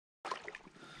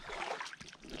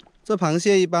这螃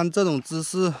蟹一般这种姿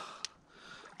势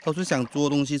都是想捉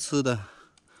东西吃的，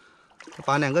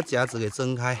把2个夹子给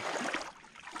睁开。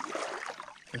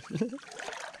对，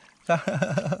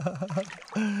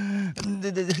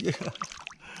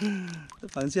这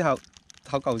螃蟹好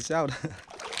搞笑的，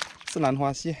是兰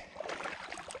花蟹。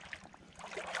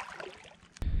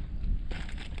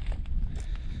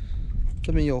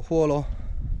这边有货咯，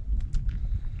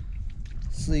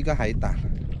是一个海胆，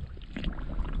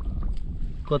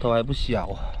个头还不小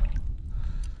啊！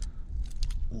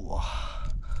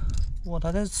哇，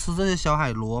它在吃这些小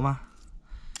海螺吗？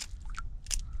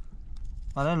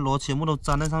把那螺全部都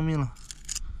粘在上面了，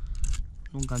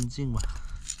弄干净吧。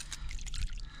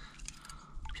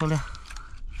漂亮，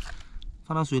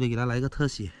放到水里给它来一个特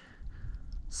写，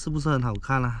是不是很好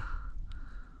看啊？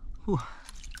哇，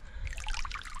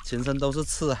全身都是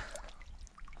刺啊！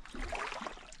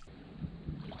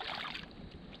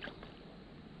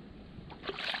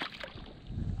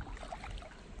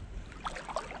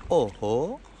哦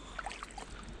吼，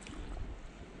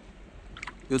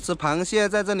有只螃蟹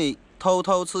在这里偷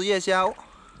偷吃夜宵。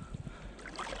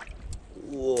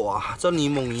哇，这泥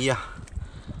猛鱼啊，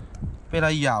被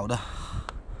它咬的，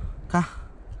看，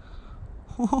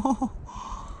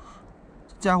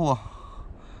这家伙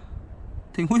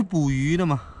挺会捕鱼的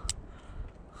嘛。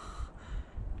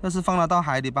要是放它到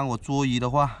海里帮我捉鱼的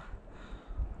话，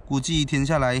估计1天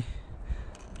下来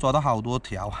抓到好多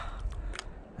条啊！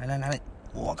来，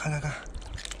哇，看，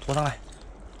拖上来！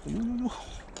哎呦，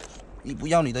你不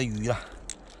要你的鱼了，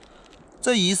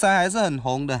这鱼鳃还是很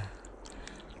红的，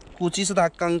估计是它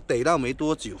刚逮到没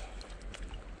多久。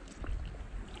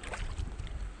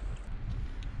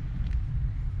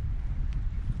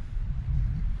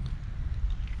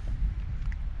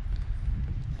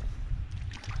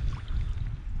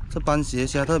这斑鞋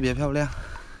虾特别漂亮，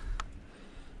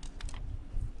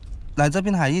来这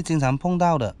片海域经常碰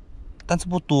到的，但是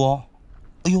不多。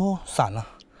哎呦，闪了！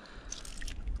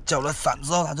缴了伞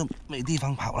之后，它就没地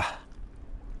方跑了。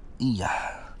哎呀，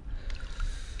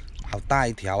好大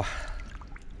一条啊！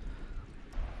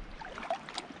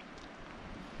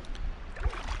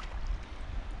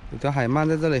有条海鳗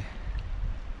在这里。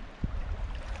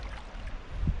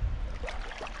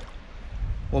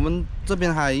我们这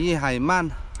边海域海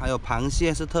鳗还有螃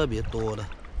蟹是特别多的。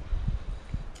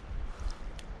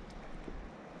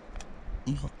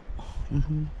哎呦，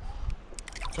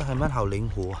这海鳗好灵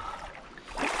活啊！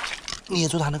捏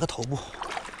住它那个头部，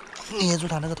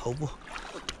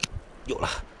有了，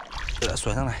给它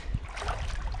甩上来。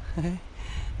嘿嘿，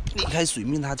离开水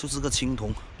面它就是个青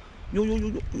铜。呦，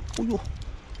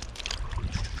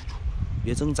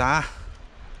别挣扎，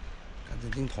赶紧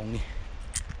进桶里。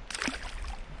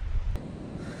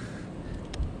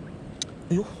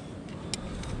哎呦，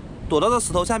躲到这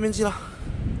石头下面去了，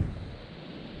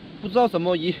不知道什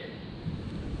么鱼，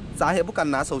咋也不敢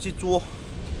拿手去捉。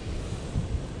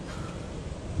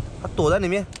它躲在里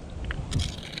面，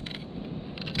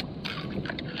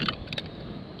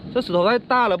这石头太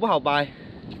大了，不好掰，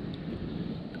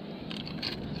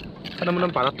看能不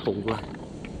能把它捅出来。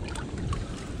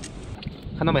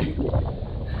看到没？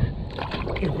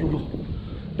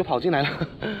又跑进来了，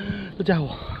这家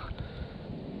伙。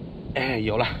哎，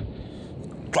有了，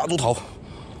抓住头，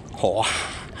哇，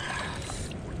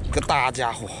一个大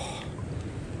家伙。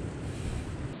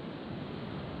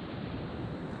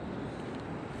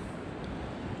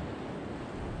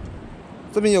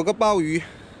这边有个鲍鱼，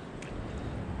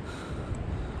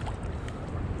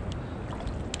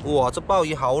哇，这鲍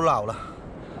鱼好老了，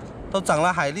都长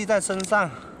了海蛎在身上，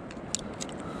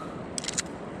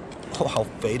哇，好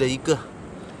肥的一个。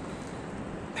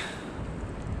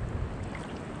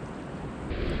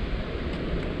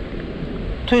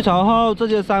退潮后，这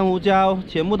些珊瑚礁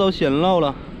全部都显露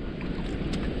了。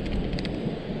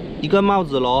一个帽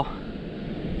子螺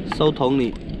收桶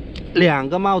里，2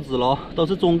个帽子螺都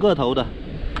是中个头的。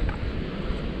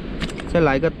再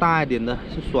来个大一点的，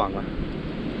就爽了。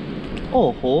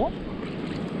哦吼！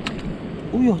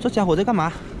哎呦，这家伙在干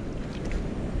嘛？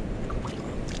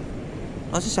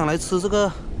他是想来吃这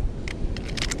个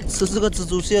蜘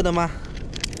蛛蟹的吗？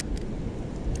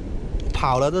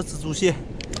跑了，这蜘蛛蟹。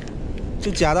就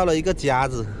夹到了一个夹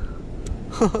子，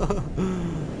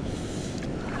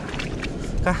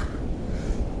看，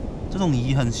这种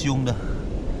鱼很凶的，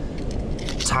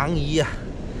长鱼呀，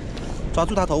抓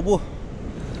住它头部，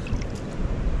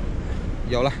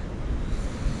有了，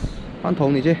放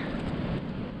桶里去。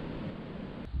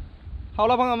好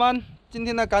了，朋友们，今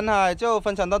天的赶海就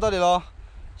分享到这里咯。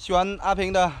喜欢阿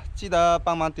平的，记得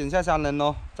帮忙点下3连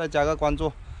哦，再加个关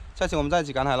注，下期我们再一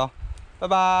起赶海咯，拜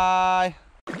拜。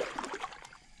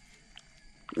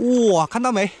哇，看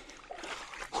到没？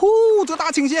这个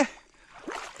大青蟹，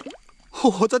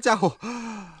哦，这家伙，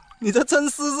你这真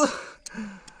是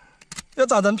要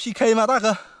找人 PK 吗，大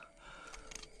哥？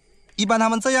一般他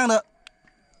们这样的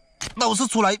都是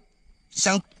出来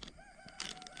想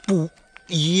捕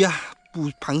鱼呀、捕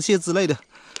螃蟹之类的。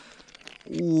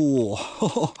哇，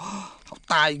好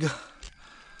大一个！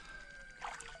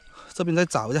这边再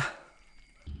找一下。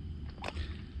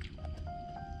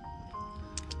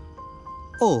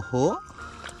哦吼，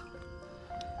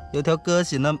有条鸽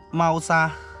形的猫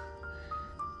鲨，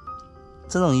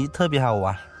这种鱼特别好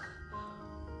玩。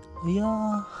哎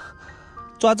呀，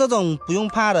抓这种不用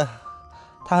怕的，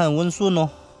它很温顺哦，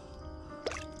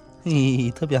嘿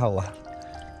嘿，特别好玩，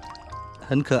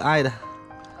很可爱的。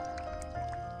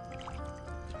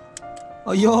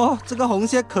哎呦，这个红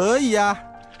蟹可以啊，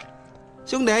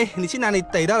兄弟，你去哪里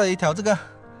逮到了一条这个？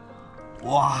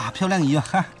哇，漂亮鱼啊！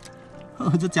看，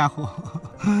这家伙，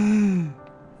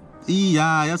哎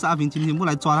呀，要是阿平今天不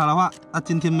来抓它的话，那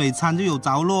今天每餐就有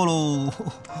着落喽。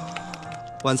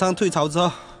晚上退潮之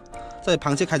后，这里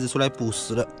螃蟹开始出来捕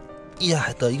食了。哎呀，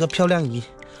得一个漂亮鱼，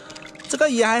这个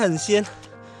鱼还很鲜，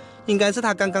应该是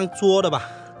他刚刚捉的吧？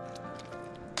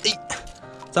哎，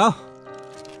走，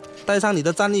带上你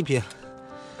的战利品，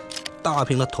到阿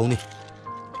平的桶里。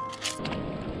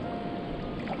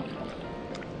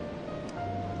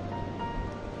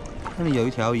那里有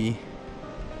一条鱼，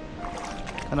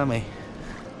看到没？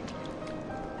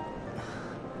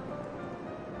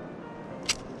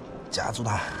夹住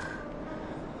它，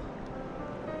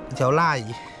一条辣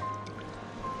鱼，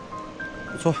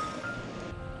不错。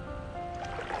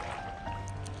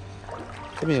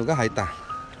这边有个海胆，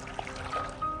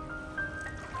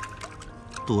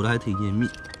躲得还挺严密。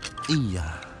哎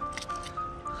呀，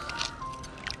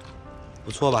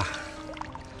不错吧？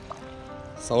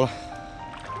熟了。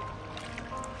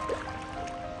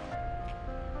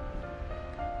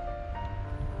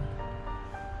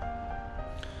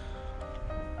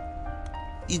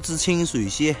一只清水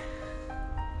蟹，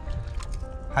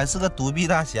还是个独臂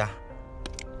大侠。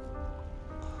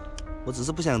我只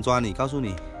是不想抓你，告诉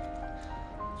你，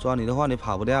抓你的话你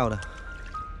跑不掉的。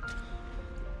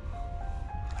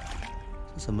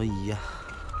这什么鱼呀？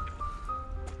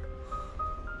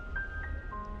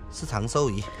是长寿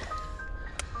鱼，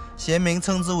学名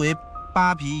称之为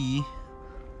扒皮鱼，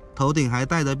头顶还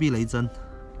带着避雷针，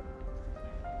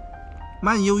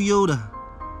慢悠悠的。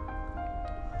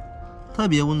特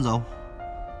别温柔，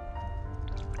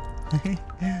嘿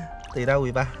嘿，逮到尾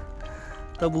巴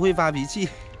都不会发脾气。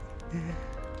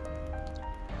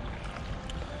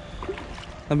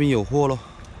那边有货咯，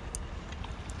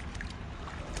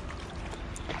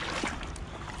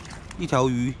一条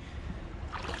鱼，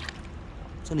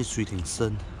这里水挺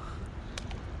深。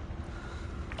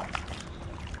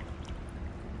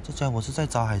这家伙是在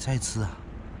找海菜吃啊！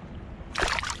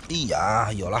哎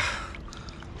呀，有了，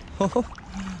吼吼，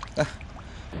来。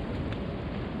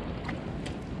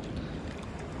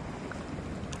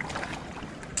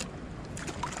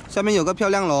下面有个漂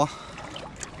亮螺，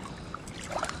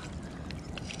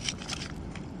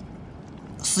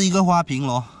是一个花瓶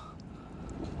螺，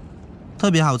特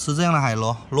别好吃。这样的海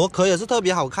螺，螺壳也是特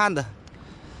别好看的。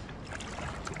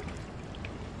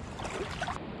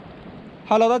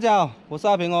Hello， 大家好，我是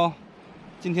阿平哦。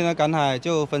今天的赶海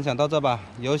就分享到这吧。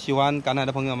有喜欢赶海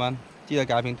的朋友们，记得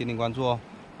给阿平点点关注哦。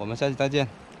我们下期再见，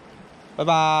拜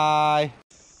拜。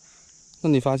那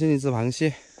你发现一只螃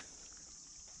蟹？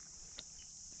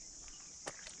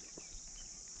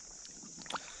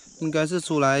应该是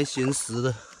出来寻食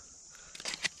的。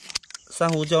珊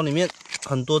瑚礁里面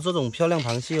很多这种漂亮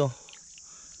螃蟹哦，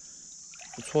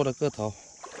不错的个头。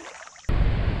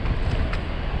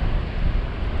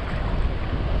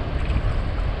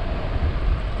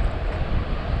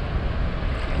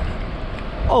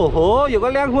哦吼，有个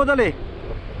亮货这里，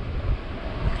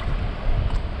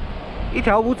一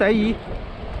条乌贼鱼。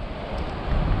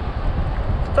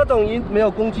这种鱼没有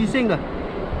攻击性的，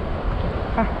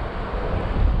看。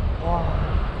哇，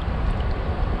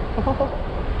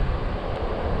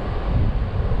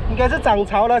应该是涨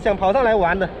潮了，想跑上来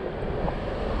玩的。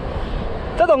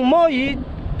这种墨鱼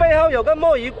背后有个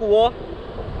墨鱼骨哦，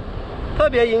特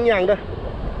别营养的。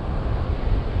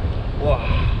哇，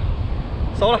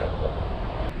熟了。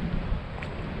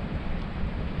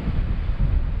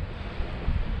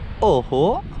哦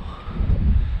吼，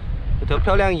有条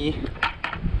漂亮鱼。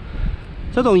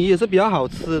这种鱼也是比较好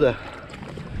吃的。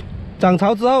涨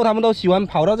潮之后，它们都喜欢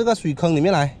跑到这个水坑里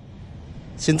面来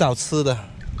寻找吃的，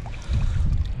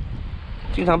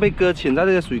经常被搁浅在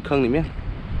这个水坑里面。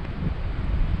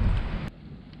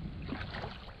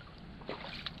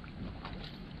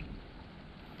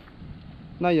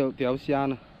那有条虾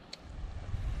呢。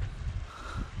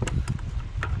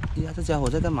呀，这家伙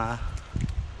在干嘛？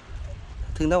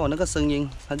听到我那个声音，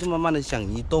它就慢慢的想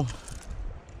移动。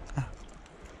啊！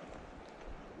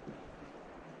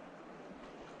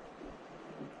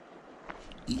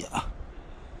呀！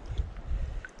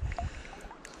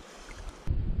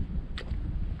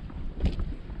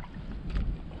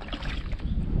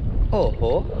哦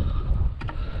吼！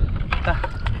看，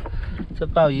这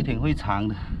鲍鱼挺会藏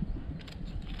的，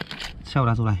撬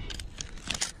它出来。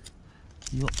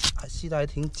哟，系得还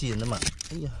挺紧的嘛！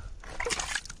哎呀！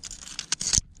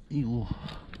 哎呦，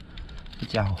这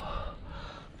家伙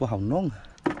不好弄啊！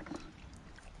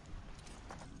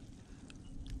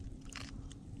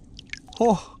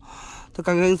哦，他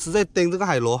刚刚一直在盯这个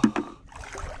海螺，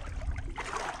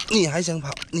你还想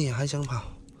跑？你还想跑？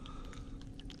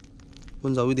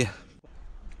温柔一点。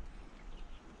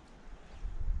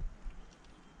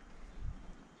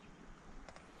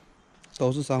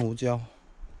都是珊瑚礁。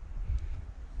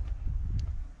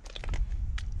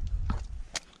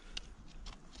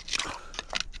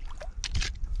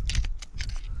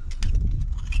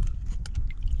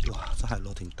 海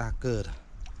螺挺大个的，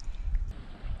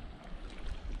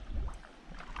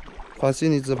发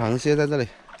现一只螃蟹在这里，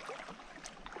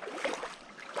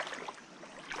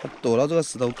它躲到这个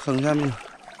石头坑下面了，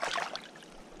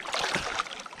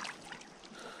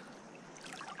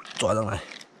抓上来，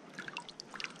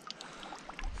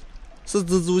是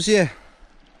蜘蛛蟹。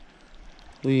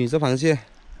咦，这螃蟹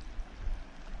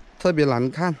特别难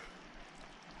看，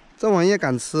这玩意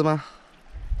敢吃吗？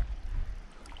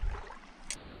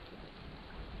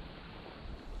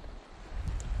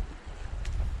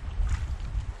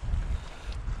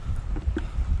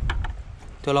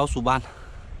 条老鼠斑，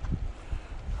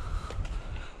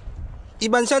一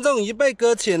般像这种鱼被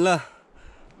搁浅了，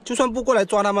就算不过来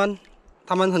抓它们，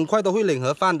它们很快都会领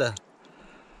盒饭的。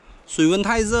水温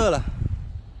太热了。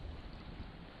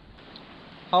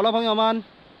好了，朋友们，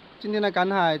今天的赶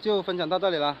海就分享到这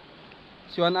里了。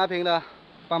喜欢阿平的，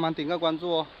帮忙点个关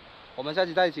注哦。我们下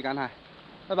期再一起赶海，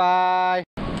拜拜。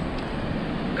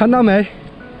看到没？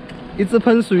一只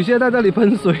喷水蟹在这里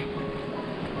喷水。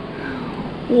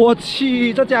 我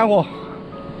去，这家伙，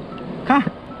看，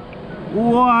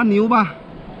哇，牛吧！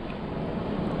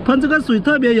喷这个水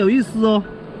特别有意思哦，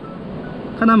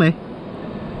看到没？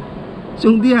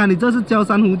兄弟啊，你这是浇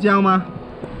珊瑚礁吗？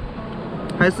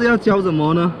还是要浇什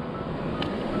么呢？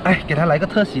哎，给他来个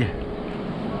特写，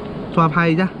抓拍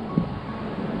一下。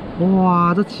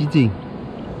哇，这奇景，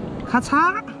咔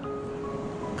嚓！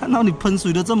看到你喷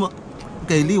水的这么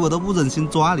给力，我都不忍心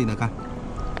抓你了，看。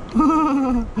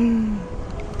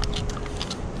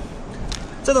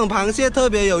这种螃蟹特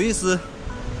别有意思，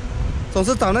总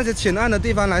是找那些浅岸的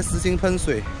地方来实行喷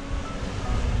水，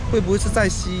会不会是在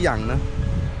吸氧呢？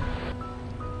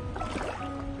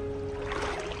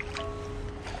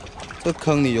这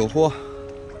坑里有货，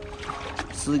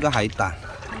是一个海胆，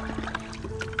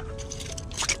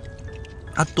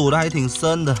啊，躲得还挺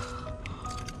深的，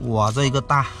哇，这一个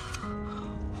大，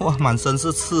哇，满身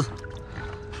是刺，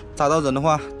扎到人的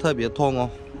话特别痛哦。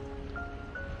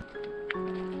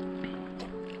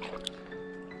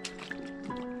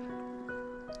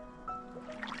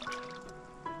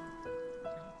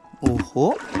 哦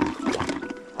吼！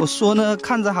我说呢，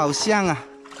看着好像啊，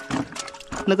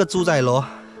那个猪仔螺，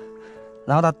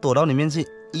然后它躲到里面去。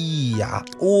哎呀，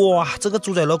哇，这个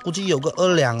猪仔螺估计有个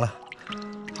2两了，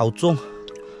好重。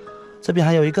这边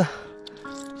还有一个，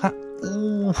看，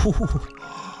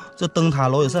这灯塔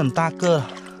螺也是很大个。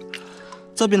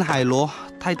这边海螺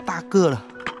太大个了，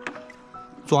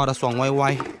抓的爽歪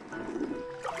歪。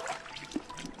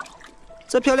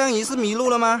这漂亮鱼是迷路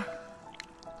了吗？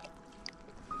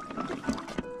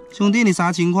 兄弟，你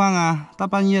啥情况啊？大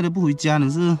半夜的不回家，你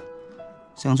是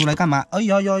想出来干嘛？哎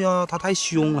呀呀呀，他太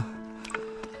凶了，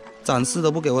展示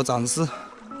都不给我展示。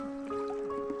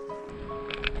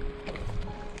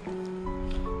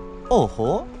哦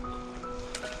吼！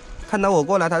看到我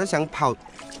过来，他就想跑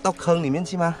到坑里面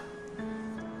去吗？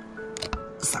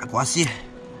傻瓜蟹！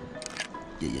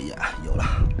呀，有了。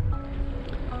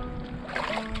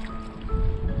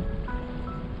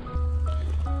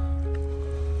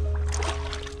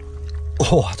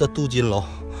 哇，这镀金螺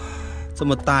这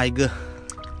么大一个，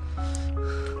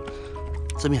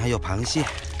这边还有螃蟹，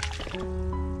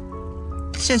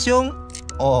蟹兄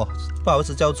哦，不好意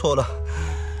思叫错了，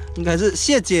应该是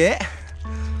蟹姐。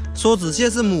梭子蟹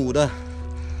是母的，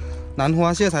南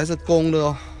花蟹才是公的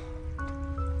哦。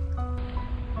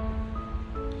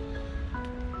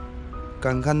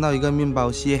刚看到一个面包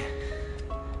蟹，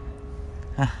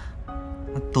啊，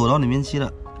它躲到里面去了。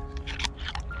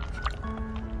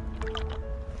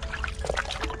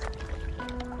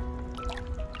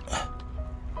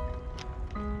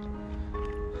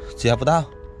夹不到，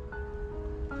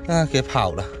啊，给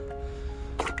跑了。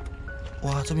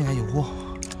哇，这边还有货，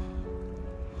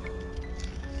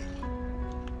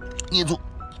捏住，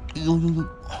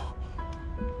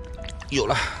有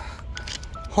了，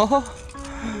哈哈，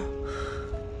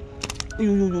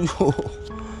呦，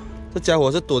这家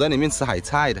伙是躲在里面吃海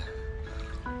菜的。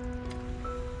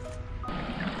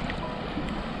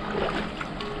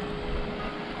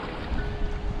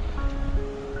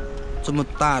这么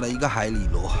大的一个海里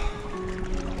螺，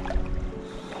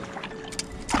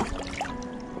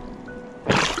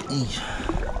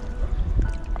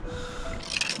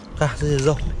看这些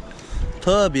肉，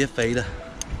特别肥的，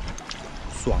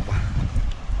爽吧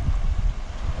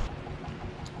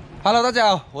 ！Hello， 大家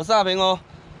好，我是阿平哦。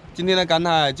今天的赶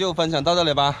海就分享到这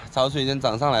里吧。潮水已经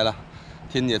涨上来了，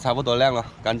天也差不多亮了，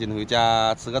赶紧回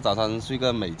家吃个早餐，睡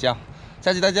个美觉。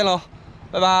下期再见喽，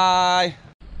拜拜。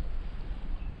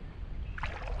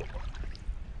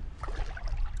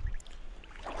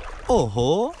哦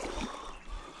吼！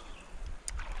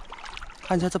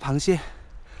看一下这螃蟹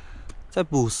在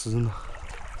捕食呢，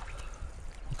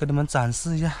我给你们展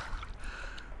示一下。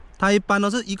它一般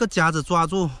都是一个夹子抓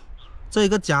住，这一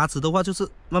个夹子的话就是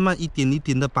慢慢一点一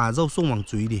点的把肉送往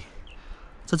嘴里，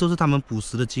这就是它们捕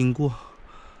食的经过。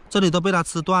这里都被它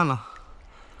吃断了，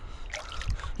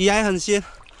也还很鲜，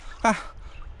看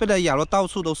被它咬了，到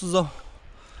处都是肉，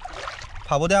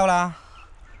跑不掉啦！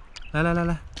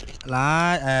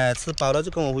来，哎，吃饱了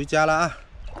就跟我回家了啊！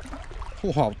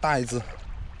哇，好大一只！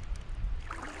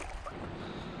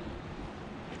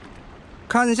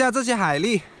看一下这些海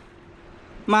蛎，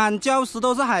满礁石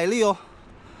都是海蛎哦。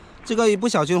这个一不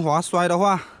小心滑摔的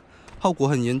话，后果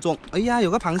很严重。哎呀，有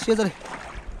个螃蟹这里。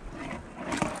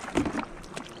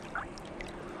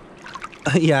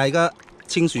哎呀，一个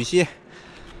清水蟹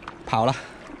跑了。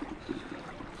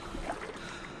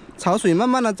潮水慢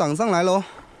慢的涨上来喽。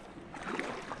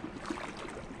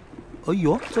哎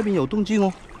呦，这边有动静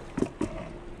哦，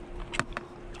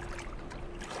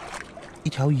一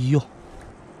条鱼哟、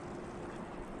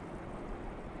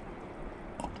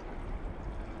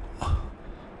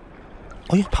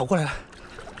哎呀，跑过来了！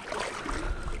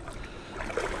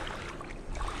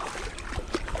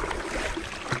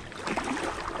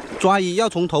抓鱼要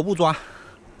从头部抓，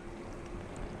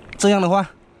这样的话，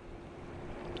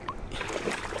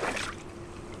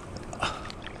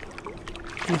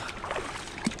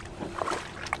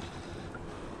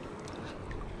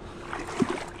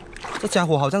这家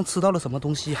伙好像吃到了什么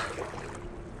东西啊！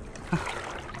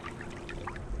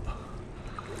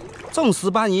这种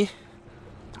石斑鱼，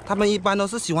它们一般都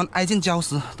是喜欢挨近礁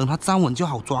石，等它站稳就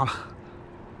好抓了。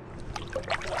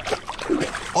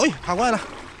哎，跑过来了！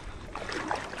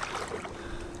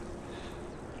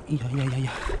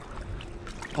呀！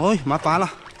哎，麻烦了，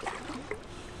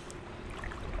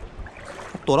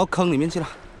躲到坑里面去了。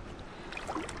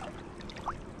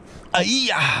哎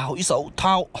呀，我一手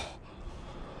掏。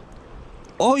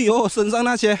哦呦，身上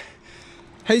那些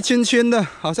黑圈圈的，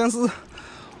好像是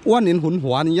万年魂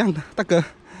环一样的。大哥，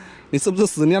你是不是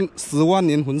10万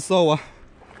年魂兽啊？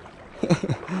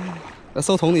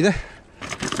收桶里去。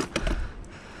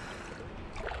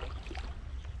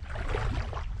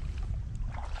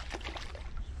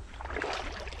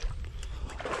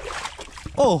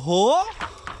哦吼！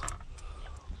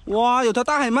哇，有条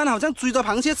大海鳗好像追着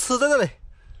螃蟹吃在这里。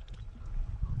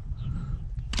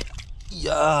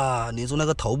呀，捏住那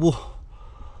个头部，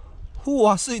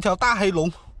哇，是一条大黑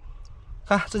龙！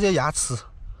看这些牙齿，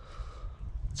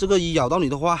这个鱼咬到你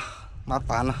的话，麻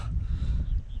烦了，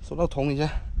收到桶里去。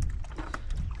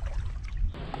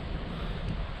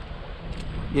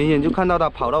远远就看到它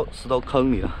跑到石头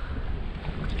坑里了，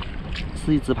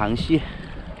是一只螃蟹。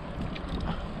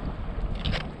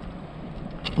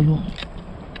哎呦，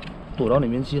躲到里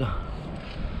面去了。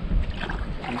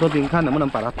从这边看能不能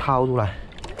把它掏出来。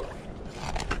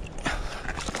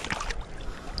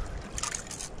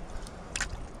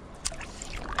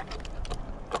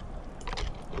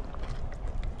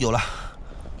有了，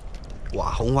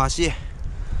哇，红花蟹，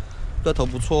个头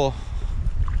不错哦。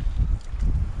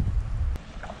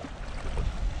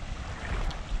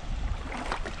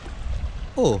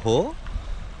哦吼，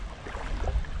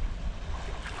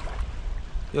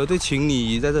有对情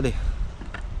侣鱼在这里。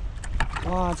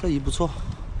哇，这鱼不错，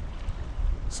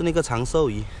是那个长寿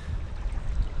鱼。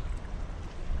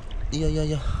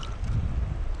呀！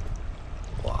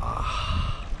哇，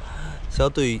小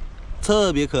嘴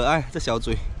特别可爱，这小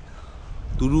嘴。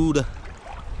嘟噜的，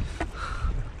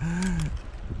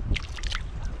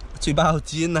嘴巴好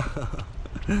尖呐、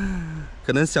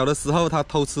可能小的时候它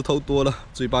偷吃偷多了，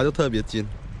嘴巴就特别尖。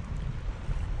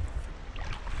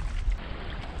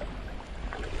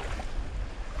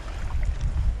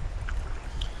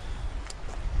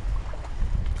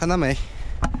看到没？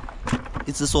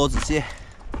一只梭子蟹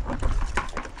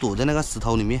躲在那个石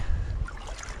头里面。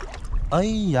哎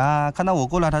呀，看到我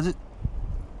过来，它就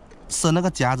伸那个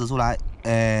夹子出来。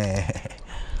哎，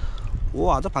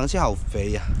哇，这螃蟹好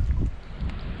肥呀！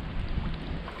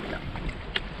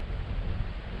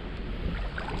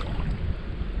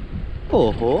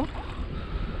哦吼，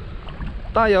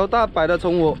大摇大摆的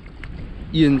从我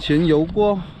眼前游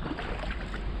过。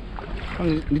看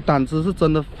你胆子是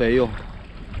真的肥哦。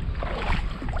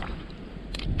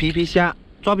皮皮虾，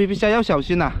抓皮皮虾要小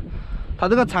心呐、它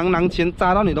这个长囊钳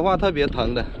扎到你的话特别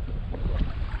疼的。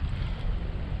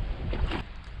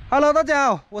Hello， 大家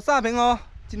好，我是阿平哦。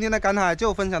今天的赶海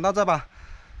就分享到这吧，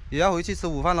也要回去吃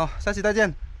午饭喽。下期再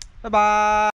见，拜拜。